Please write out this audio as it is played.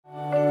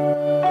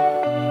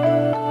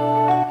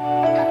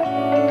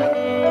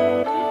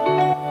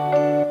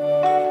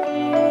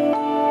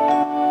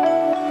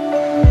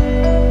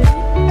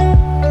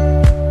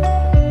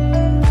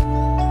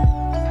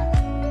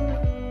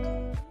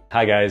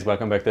Hi guys,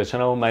 welcome back to the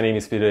channel. My name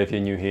is Peter. If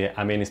you're new here,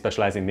 I mainly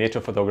specialize in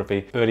nature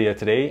photography. Earlier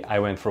today, I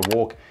went for a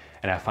walk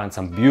and I found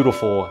some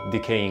beautiful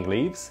decaying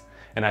leaves.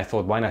 And I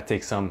thought, why not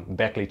take some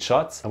backlit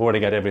shots? I've already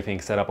got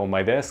everything set up on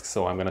my desk,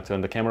 so I'm gonna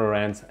turn the camera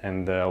around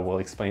and we'll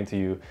explain to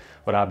you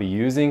what I'll be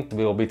using.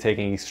 We'll be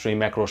taking extreme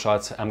macro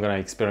shots. I'm gonna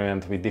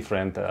experiment with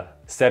different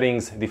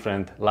settings,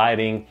 different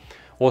lighting.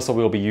 Also,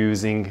 we'll be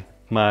using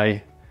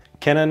my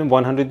Canon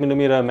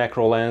 100mm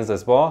macro lens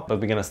as well, but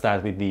we're gonna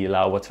start with the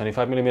Laowa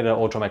 25mm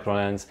ultra macro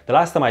lens. The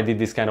last time I did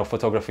this kind of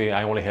photography,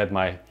 I only had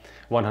my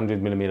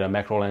 100mm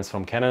macro lens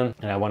from Canon,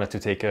 and I wanted to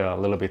take a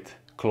little bit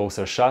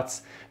closer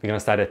shots. We're gonna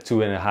start at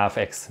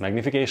 2.5x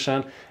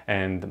magnification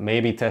and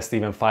maybe test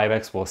even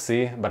 5x, we'll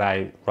see, but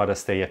I rather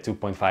stay at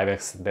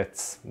 2.5x.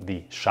 That's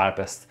the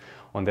sharpest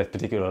on that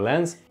particular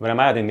lens. When I'm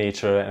out in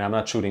nature and I'm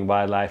not shooting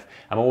wildlife,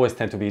 I'm always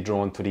tend to be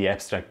drawn to the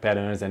abstract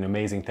patterns and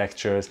amazing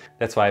textures.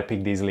 That's why I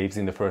picked these leaves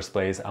in the first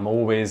place. I'm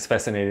always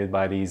fascinated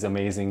by these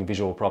amazing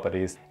visual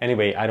properties.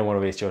 Anyway, I don't want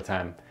to waste your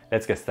time.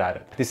 Let's get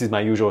started. This is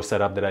my usual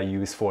setup that I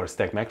use for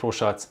stack macro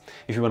shots.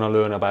 If you want to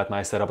learn about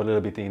my setup a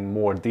little bit in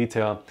more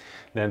detail,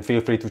 then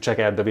feel free to check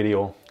out the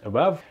video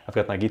above. I've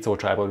got my Gizmo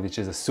tripod, which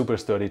is a super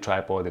sturdy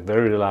tripod,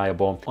 very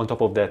reliable. On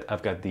top of that,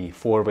 I've got the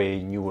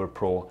 4-way Newer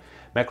Pro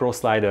macro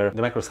slider.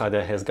 The macro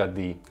slider has got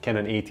the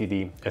Canon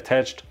ATD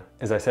attached.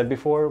 As I said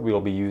before, we will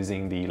be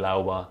using the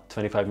Laowa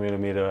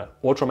 25mm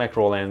ultra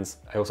macro lens.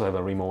 I also have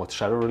a remote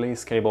shutter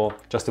release cable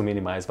just to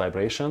minimize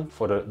vibration.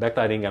 For the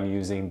backlighting, I'm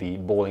using the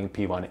Bowling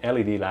P1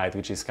 LED light,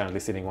 which is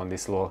currently sitting on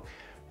this little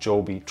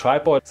Joby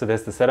tripod. So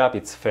that's the setup.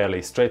 It's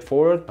fairly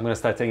straightforward. I'm gonna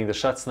start taking the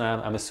shots now.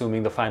 I'm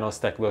assuming the final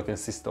stack will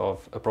consist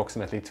of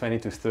approximately 20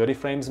 to 30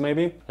 frames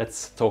maybe.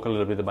 Let's talk a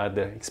little bit about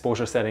the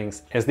exposure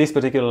settings. As this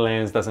particular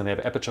lens doesn't have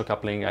aperture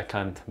coupling, I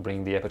can't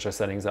bring the aperture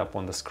settings up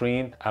on the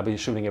screen. I'll be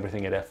shooting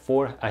everything at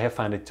f4. I have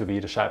found it to be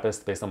the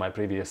sharpest based on my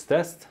previous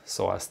test,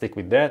 so I'll stick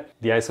with that.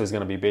 The ISO is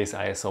gonna be base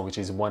ISO, which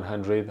is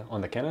 100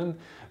 on the Canon,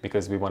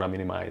 because we wanna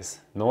minimize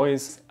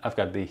noise. I've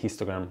got the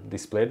histogram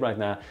displayed right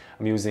now.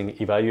 I'm using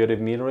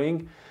evaluative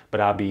metering, but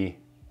I'll be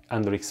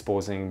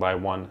underexposing by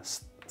one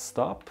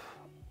stop,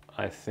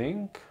 I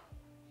think.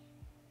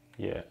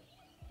 Yeah,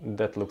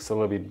 that looks a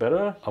little bit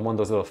better. I want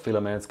those little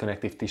filaments,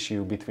 connective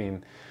tissue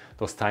between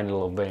those tiny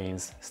little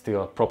veins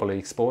still properly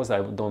exposed.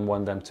 I don't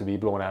want them to be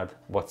blown out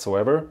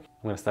whatsoever.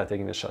 I'm gonna start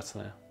taking the shots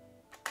now.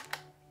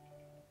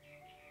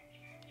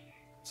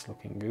 It's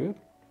looking good.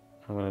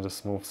 I'm gonna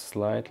just move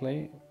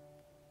slightly.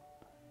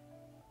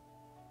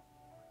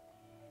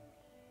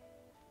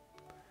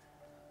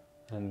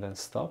 And then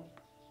stop.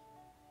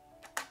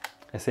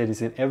 I say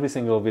this in every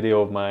single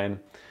video of mine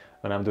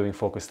when I'm doing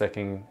focus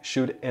stacking.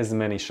 Shoot as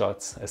many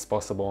shots as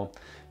possible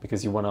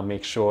because you want to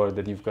make sure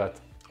that you've got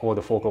all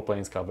the focal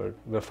planes covered.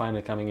 We're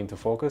finally coming into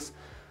focus,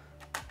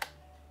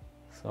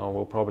 so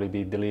we'll probably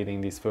be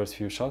deleting these first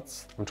few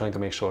shots. I'm trying to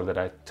make sure that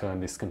I turn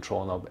this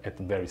control knob at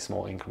very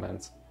small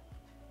increments.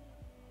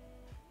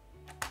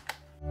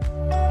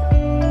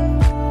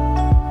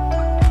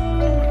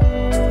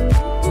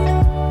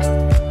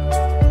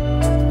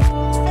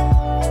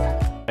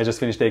 I just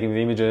finished taking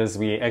the images.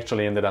 We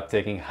actually ended up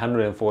taking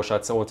 104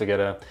 shots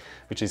altogether,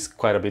 which is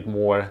quite a bit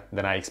more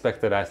than I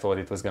expected. I thought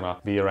it was gonna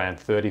be around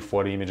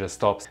 30-40 images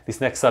tops.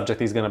 This next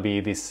subject is gonna be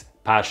this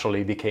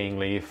partially decaying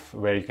leaf,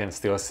 where you can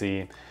still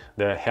see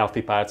the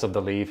healthy parts of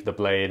the leaf, the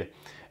blade,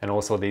 and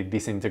also the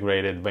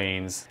disintegrated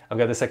veins. I've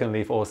got the second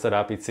leaf all set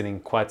up. It's sitting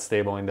quite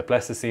stable in the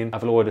plasticine.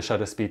 I've lowered the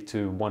shutter speed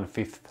to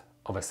 1/5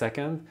 of a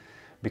second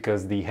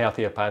because the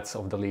healthier parts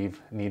of the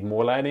leaf need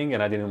more lighting,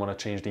 and I didn't want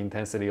to change the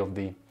intensity of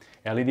the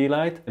LED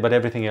light, but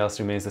everything else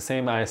remains the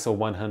same. ISO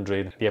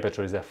 100, the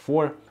aperture is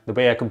f4. The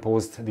way I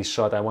composed this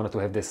shot, I wanted to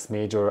have this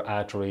major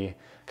artery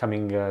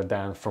coming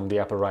down from the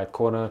upper right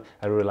corner.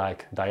 I really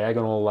like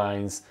diagonal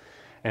lines,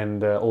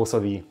 and also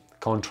the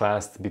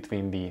contrast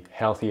between the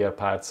healthier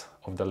parts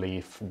of the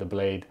leaf, the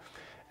blade,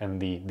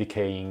 and the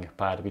decaying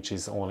part, which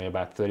is only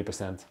about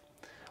 30%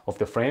 of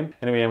the frame.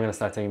 Anyway, I'm gonna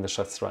start taking the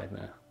shots right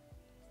now.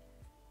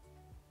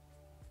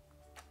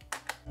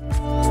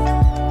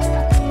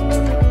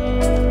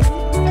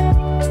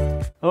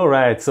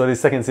 Alright, so the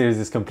second series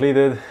is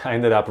completed. I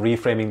ended up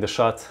reframing the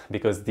shot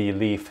because the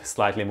leaf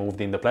slightly moved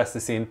in the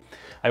plasticine.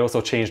 I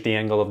also changed the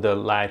angle of the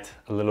light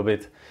a little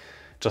bit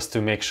just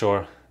to make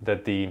sure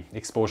that the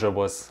exposure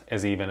was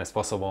as even as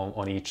possible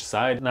on each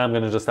side. Now I'm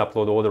gonna just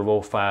upload all the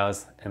raw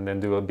files and then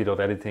do a bit of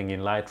editing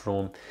in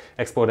Lightroom,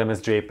 export them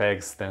as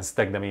JPEGs, then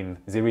stack them in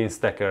Zerene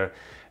Stacker,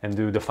 and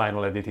do the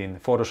final edit in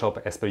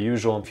Photoshop as per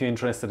usual. If you're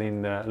interested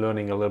in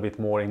learning a little bit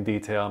more in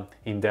detail,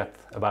 in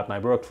depth about my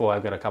workflow,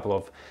 I've got a couple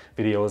of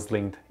videos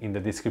linked in the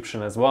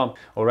description as well.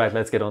 All right,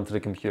 let's get on to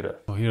the computer.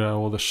 So here are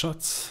all the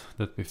shots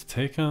that we've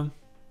taken.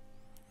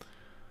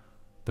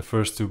 The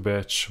first two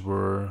batch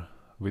were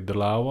with the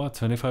Laowa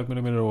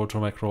 25mm ultra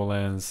macro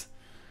lens,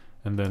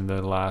 and then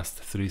the last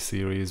 3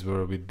 series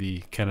were with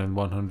the Canon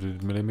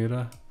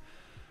 100mm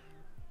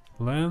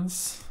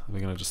lens. We're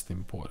gonna just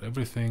import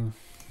everything.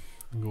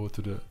 Go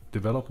to the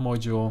develop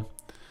module.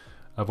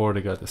 I've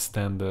already got a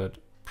standard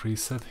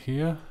preset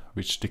here,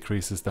 which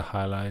decreases the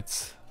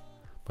highlights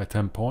by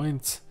 10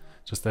 points.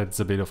 Just adds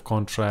a bit of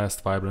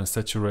contrast, vibrance,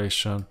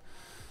 saturation,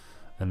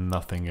 and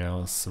nothing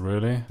else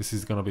really. This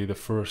is gonna be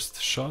the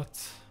first shot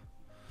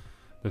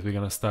that we're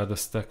gonna start the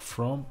stack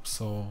from.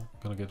 So I'm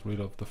gonna get rid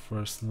of the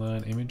first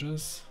 9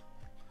 images.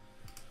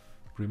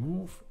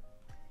 Remove.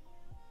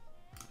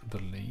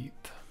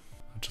 Delete.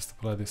 I'll just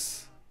apply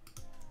this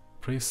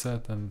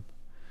preset and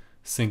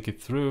sync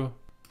it through.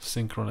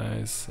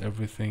 Synchronize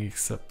everything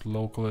except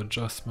local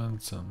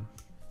adjustments and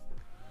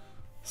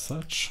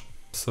such.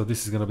 So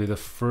this is gonna be the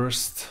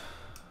first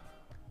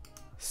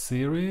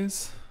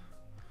series.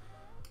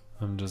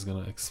 I'm just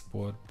gonna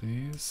export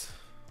these.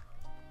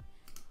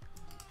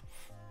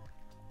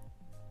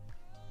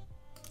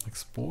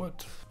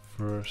 Export.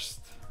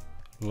 First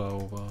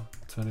Laowa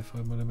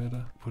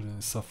 25mm. Put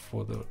in sub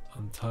folder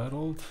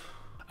untitled.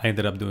 I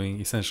ended up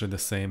doing essentially the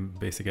same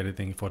basic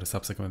editing for the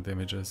subsequent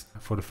images.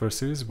 For the first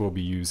series, we'll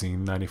be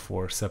using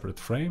 94 separate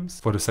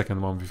frames. For the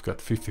second one, we've got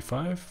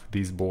 55.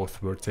 These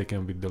both were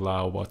taken with the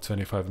Laowa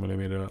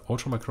 25mm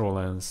ultra macro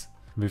lens.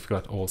 We've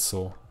got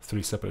also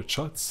 3 separate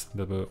shots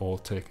that were all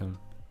taken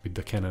with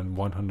the Canon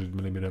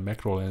 100mm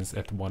macro lens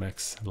at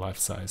 1x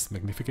life-size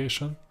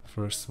magnification.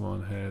 First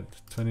one had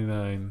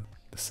 29,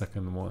 the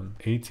second one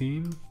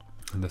 18,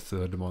 and the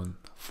third one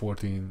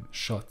 14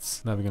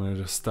 shots. Now we're gonna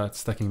just start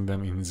stacking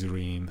them in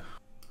Zerene.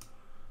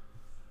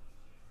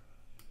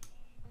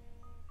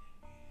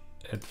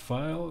 Add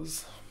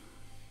files.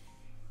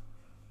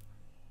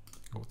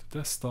 Go to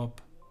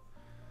desktop.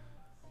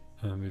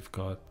 And we've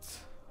got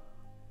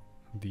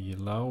the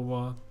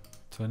Laowa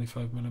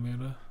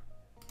 25mm.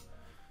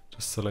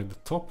 Just select the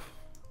top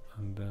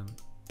and then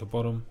the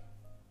bottom,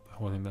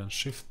 holding down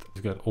shift.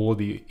 We've got all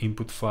the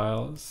input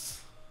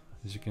files,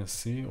 as you can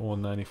see, all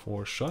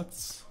 94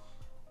 shots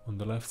on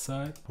the left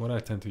side. What I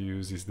tend to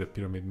use is the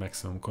pyramid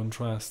maximum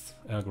contrast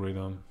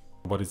algorithm.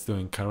 What it's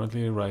doing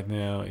currently right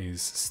now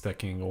is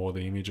stacking all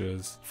the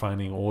images,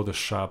 finding all the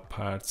sharp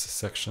parts,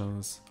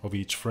 sections of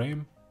each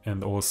frame,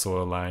 and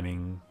also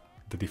aligning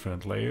the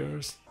different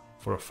layers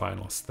for a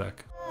final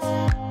stack.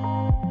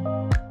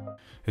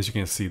 As you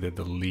can see that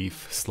the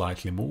leaf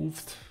slightly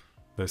moved.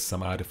 There's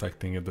some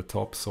artifacting at the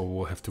top, so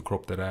we'll have to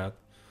crop that out,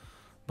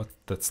 but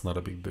that's not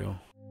a big deal.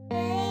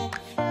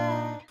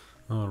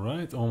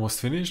 Alright, almost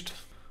finished.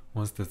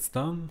 Once that's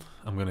done,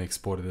 I'm gonna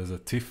export it as a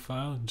TIFF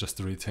file just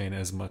to retain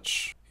as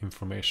much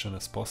information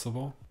as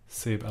possible.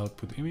 Save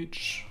output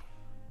image,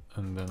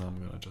 and then I'm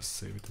gonna just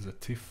save it as a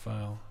TIFF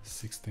file,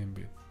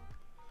 16-bit.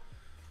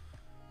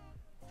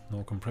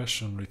 No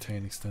compression,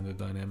 retain extended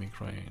dynamic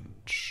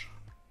range.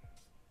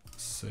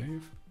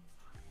 Save.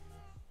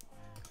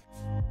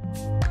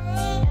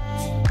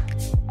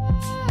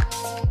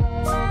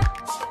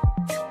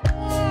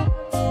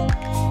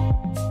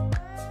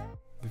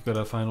 We've got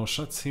our final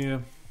shots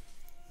here.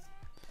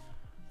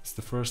 It's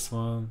the first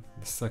one,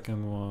 the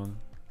second one,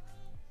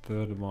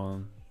 third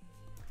one,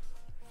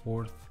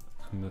 fourth,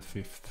 and the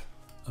fifth.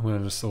 I'm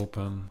gonna just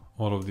open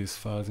all of these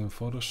files in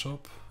Photoshop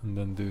and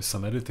then do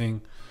some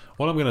editing.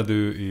 All I'm gonna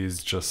do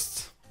is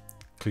just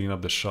clean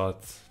up the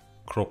shot,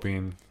 crop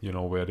in, you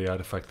know, where the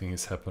artifacting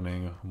is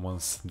happening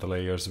once the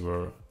layers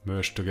were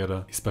merged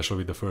together. Especially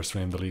with the first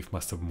frame, the leaf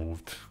must have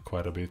moved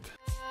quite a bit.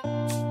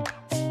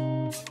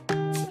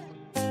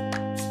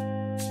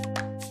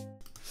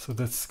 So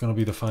that's gonna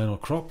be the final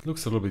crop.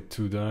 Looks a little bit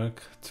too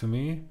dark to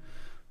me.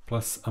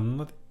 Plus, I'm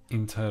not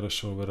entirely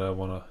sure whether I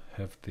wanna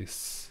have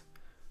this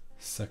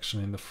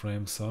section in the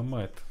frame, so I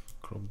might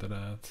crop that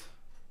out.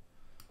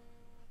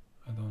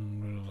 I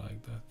don't really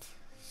like that.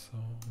 So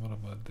what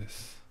about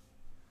this?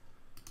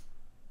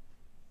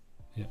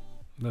 Yeah,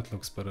 that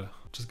looks better.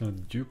 Just gonna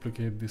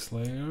duplicate this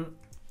layer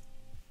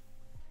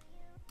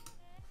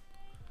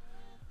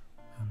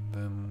and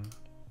then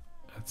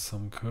add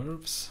some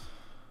curves.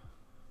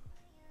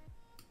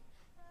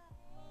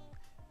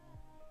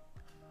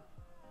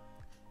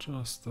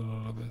 Just a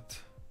little bit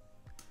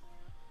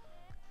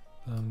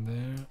down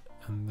there,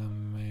 and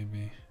then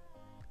maybe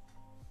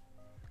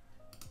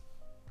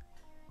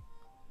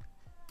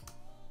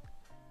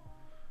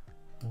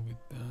move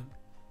it down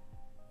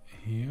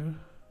here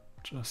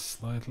just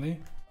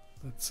slightly.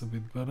 That's a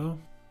bit better.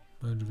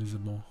 Very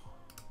visible.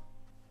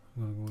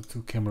 I'm gonna go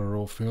to camera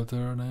raw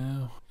filter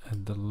now.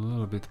 Add a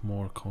little bit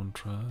more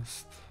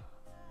contrast.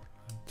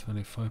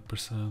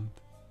 25%.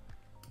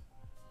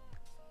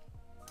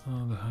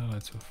 Oh, the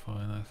highlights were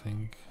fine, I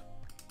think.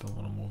 Don't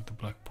want to move the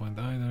black point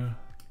either.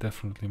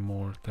 Definitely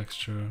more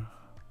texture.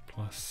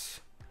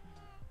 Plus,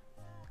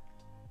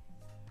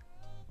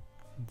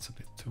 it's a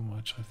bit too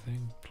much, I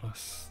think.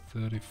 Plus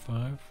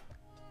 35.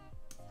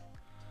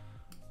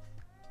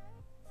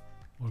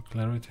 More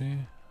clarity.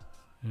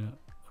 Yeah,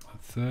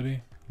 about 30.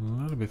 A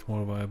little bit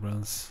more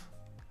vibrance.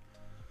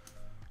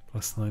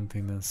 Plus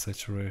 19 and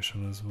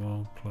saturation as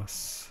well.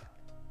 Plus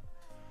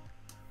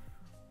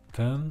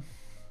 10.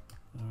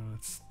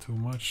 That's too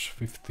much.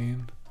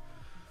 15.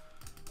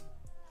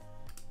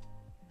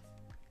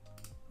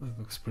 That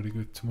looks pretty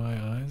good to my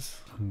eyes.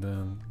 And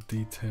then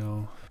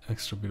detail,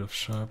 extra bit of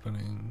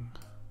sharpening.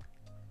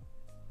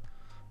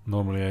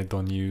 Normally I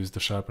don't use the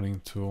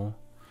sharpening tool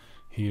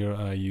Here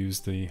I use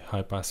the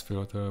high pass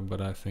filter,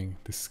 but I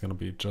think this is gonna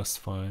be just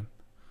fine.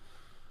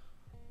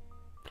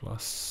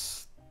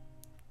 Plus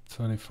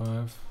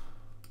 25.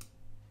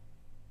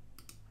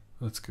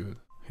 That's good.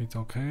 Hit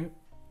OK.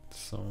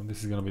 So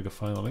this is gonna be the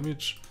final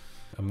image.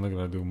 I'm not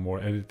gonna do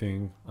more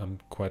editing. I'm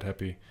quite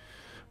happy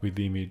with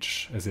the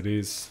image as it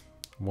is.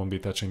 Won't be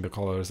touching the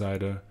colors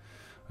either.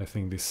 I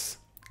think this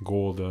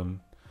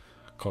golden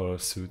color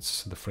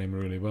suits the frame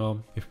really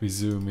well. If we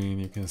zoom in,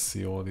 you can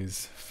see all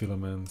these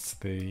filaments.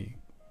 They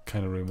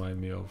kind of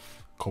remind me of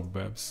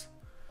cobwebs.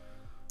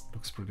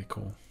 Looks pretty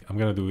cool. I'm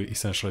gonna do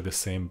essentially the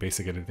same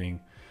basic editing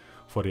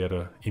for the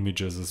other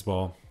images as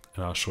well,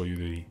 and I'll show you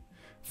the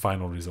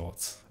final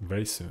results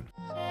very soon.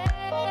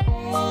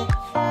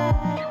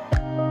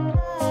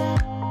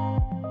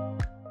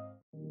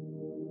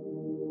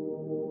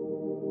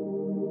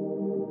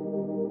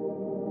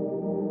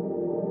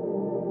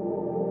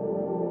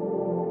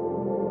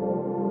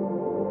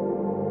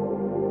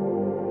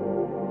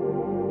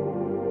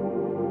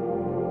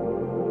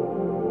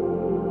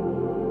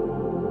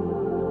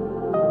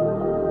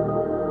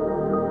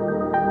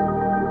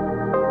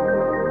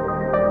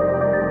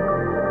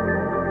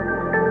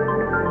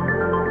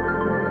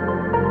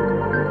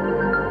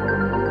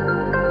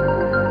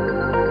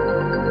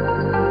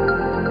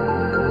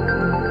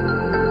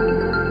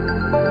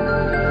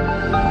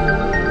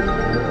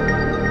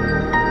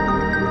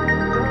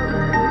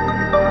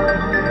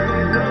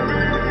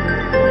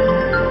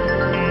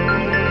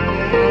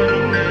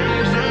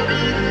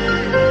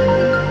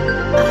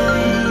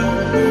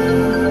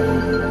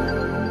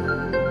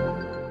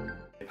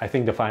 I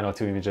think the final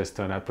two images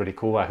turned out pretty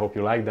cool. I hope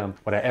you like them.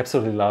 What I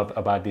absolutely love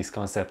about this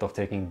concept of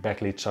taking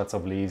backlit shots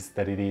of leaves,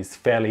 that it is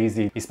fairly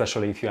easy,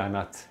 especially if you are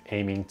not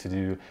aiming to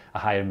do a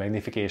higher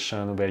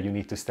magnification where you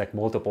need to stack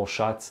multiple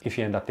shots. If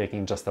you end up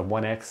taking just a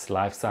 1x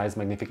life-size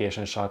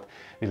magnification shot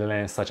with a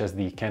lens such as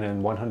the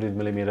Canon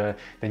 100mm,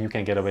 then you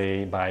can get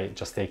away by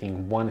just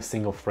taking one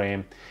single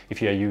frame.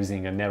 If you are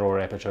using a narrower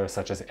aperture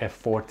such as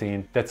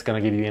f14, that's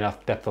gonna give you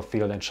enough depth of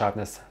field and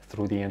sharpness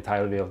through the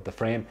entirety of the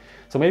frame.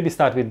 So maybe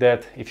start with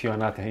that if you are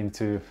not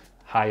into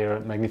higher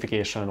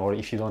magnification, or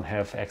if you don't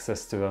have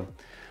access to a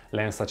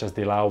lens such as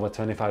the Laowa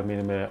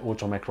 25mm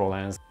ultra macro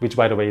lens, which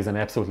by the way is an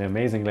absolutely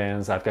amazing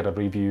lens. I've got a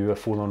review, a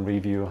full-on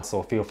review,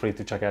 so feel free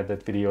to check out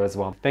that video as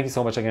well. Thank you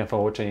so much again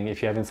for watching.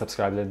 If you haven't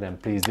subscribed yet, then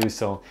please do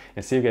so,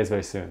 and see you guys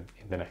very soon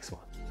in the next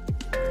one.